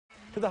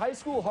To the high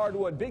school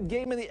hardwood, big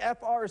game in the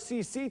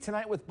FRCC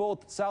tonight with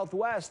both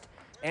Southwest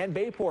and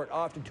Bayport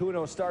off to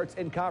 2-0 starts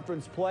in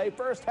conference play.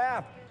 First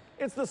half,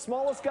 it's the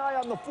smallest guy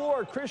on the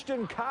floor,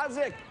 Christian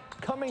Kozik,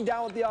 coming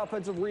down with the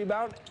offensive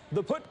rebound,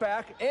 the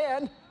putback,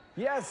 and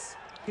yes,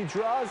 he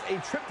draws a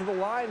trip to the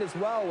line as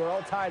well. We're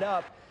all tied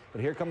up. But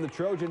here come the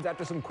Trojans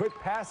after some quick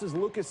passes.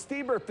 Lucas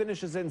Stieber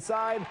finishes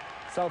inside.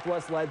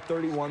 Southwest led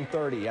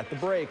 31-30 at the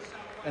break.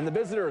 And the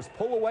visitors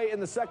pull away in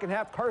the second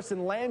half.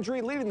 Carson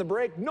Landry leading the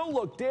break.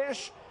 No-look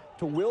dish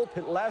to Will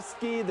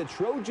Pitleski. The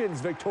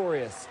Trojans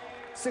victorious,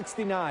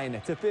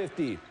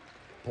 69-50.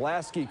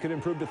 Pulaski could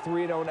improve to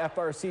 3-0 in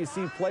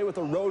FRCC play with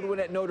a road win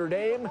at Notre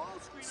Dame.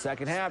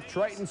 Second half,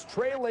 Tritons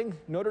trailing.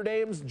 Notre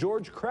Dame's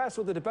George Kress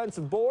with the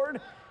defensive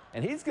board.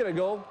 And he's going to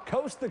go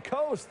coast to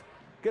coast.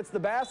 Gets the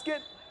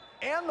basket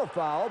and the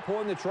foul,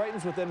 pulling the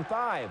Tritons within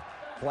 5.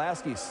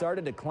 Pulaski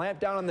started to clamp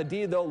down on the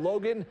D, though.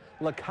 Logan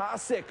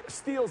Lakasic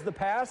steals the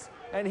pass,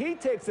 and he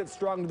takes it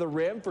strong to the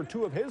rim for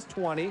 2 of his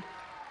 20.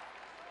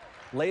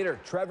 Later,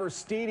 Trevor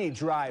Steedy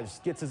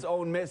drives, gets his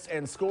own miss,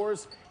 and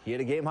scores. He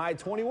had a game-high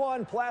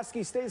 21.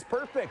 Pulaski stays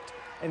perfect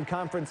in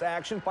conference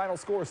action. Final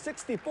score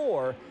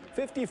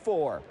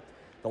 64-54.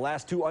 The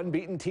last 2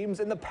 unbeaten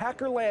teams in the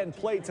Packerland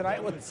play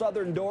tonight with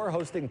Southern Door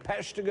hosting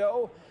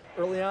Peshtigo.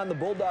 Early on, the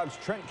Bulldogs'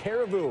 Trent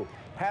Caribou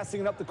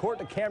passing it up the court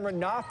to Cameron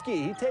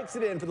Nofke. He takes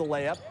it in for the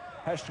layup.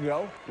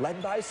 Peshtigo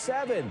led by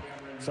 7.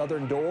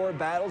 Southern Door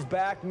battles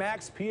back.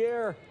 Max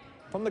Pierre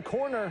from the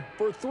corner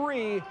for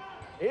 3.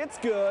 It's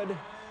good.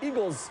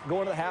 Eagles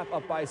going to the half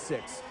up by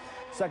 6.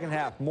 Second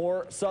half,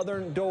 more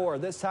Southern Door.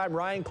 This time,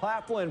 Ryan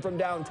Claflin from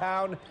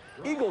downtown.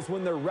 Eagles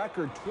win their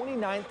record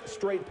 29th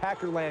straight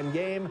Packerland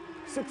game,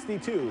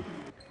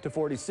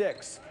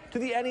 62-46. To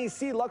the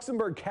NEC,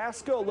 Luxembourg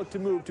Casco look to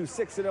move to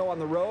 6-0 on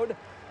the road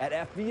at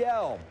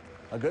FVL.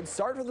 A good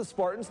start for the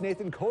Spartans.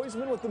 Nathan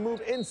Koisman with the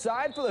move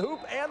inside for the hoop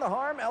and the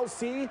harm.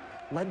 LC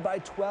led by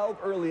 12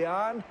 early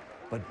on,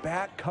 but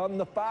back come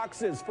the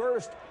Foxes.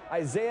 First,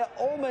 Isaiah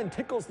Ullman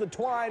tickles the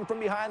twine from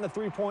behind the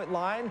three-point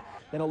line.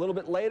 Then a little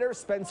bit later,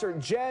 Spencer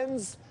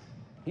Jens,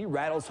 he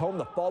rattles home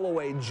the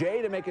fall-away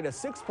J to make it a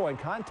 6-point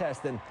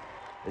contest. And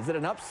is it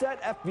an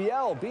upset?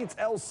 FVL beats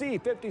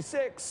LC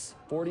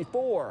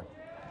 56-44.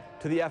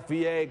 To the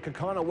FVA,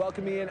 Kakana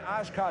welcoming in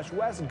Oshkosh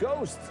West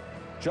Ghosts.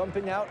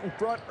 Jumping out in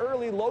front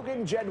early,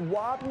 Logan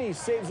Jedwabny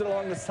saves it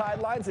along the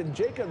sidelines, and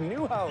Jacob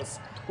Newhouse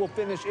will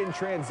finish in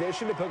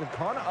transition to put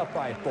Kakana up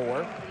by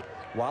 4.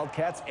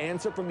 Wildcats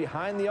answer from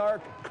behind the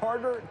arc.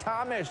 Carter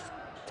Thomas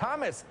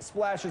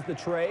splashes the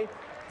tray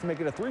to make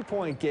it a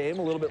 3-point game.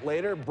 A little bit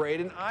later,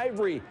 Braden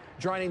Ivory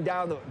driving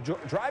down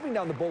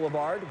the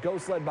boulevard.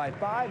 Ghosts led by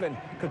 5, and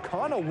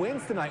Kakana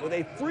wins tonight with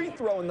a free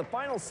throw in the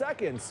final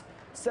seconds,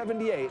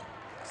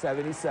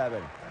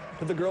 78-77.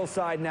 To the girls'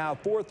 side now,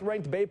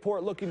 4th-ranked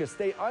Bayport looking to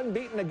stay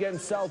unbeaten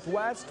against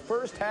Southwest.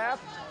 First half,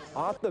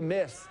 off the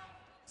miss.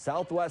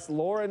 Southwest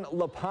Lauren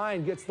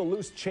Lapine gets the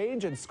loose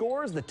change and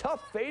scores the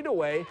tough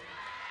fadeaway,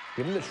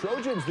 giving the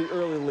Trojans the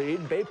early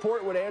lead.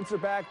 Bayport would answer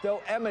back,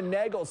 though. Emma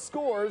Nagel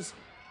scores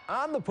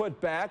on the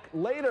putback.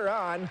 Later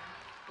on,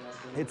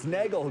 it's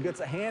Nagel who gets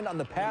a hand on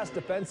the pass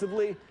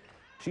defensively.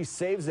 She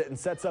saves it and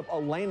sets up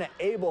Elena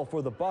Abel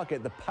for the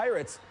bucket. The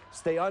Pirates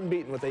stay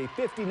unbeaten with a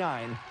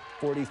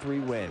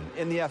 59-43 win.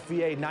 In the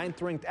FVA,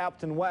 9th-ranked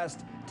Appleton West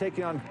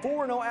taking on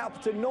 4-0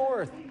 Appleton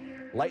North.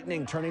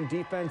 Lightning turning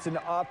defense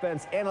into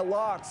offense. Anna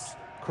Locks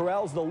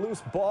corrals the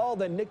loose ball.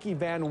 Then Nikki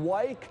Van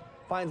Wyk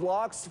finds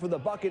Locks for the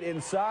bucket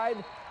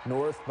inside.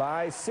 North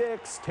by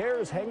 6.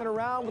 Tears hanging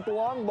around with the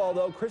long ball,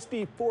 though.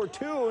 Christy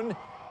Fortune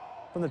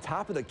from the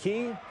top of the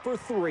key for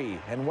 3.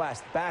 And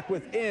West back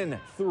within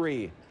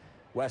 3.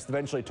 West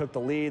eventually took the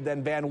lead.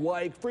 Then Van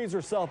Wyk frees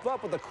herself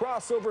up with a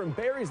crossover and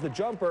buries the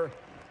jumper.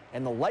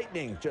 And the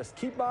Lightning just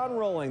keep on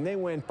rolling. They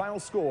win.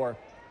 Final score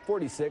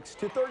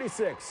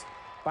 46-36.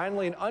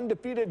 Finally, an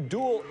undefeated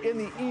duel in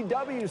the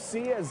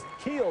EWC as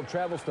Kiel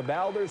travels to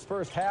Valders.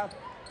 First half,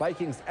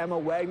 Vikings' Emma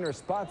Wagner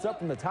spots up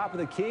from the top of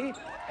the key,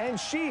 and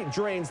she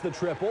drains the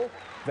triple.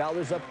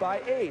 Valders up by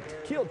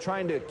 8. Kiel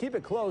trying to keep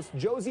it close.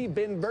 Josie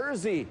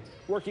Binberzi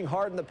working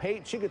hard in the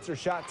paint. She gets her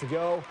shot to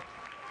go.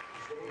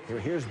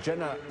 Here's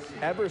Jenna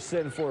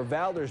Everson for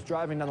Valders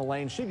driving down the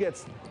lane. She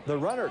gets the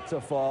runner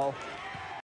to fall.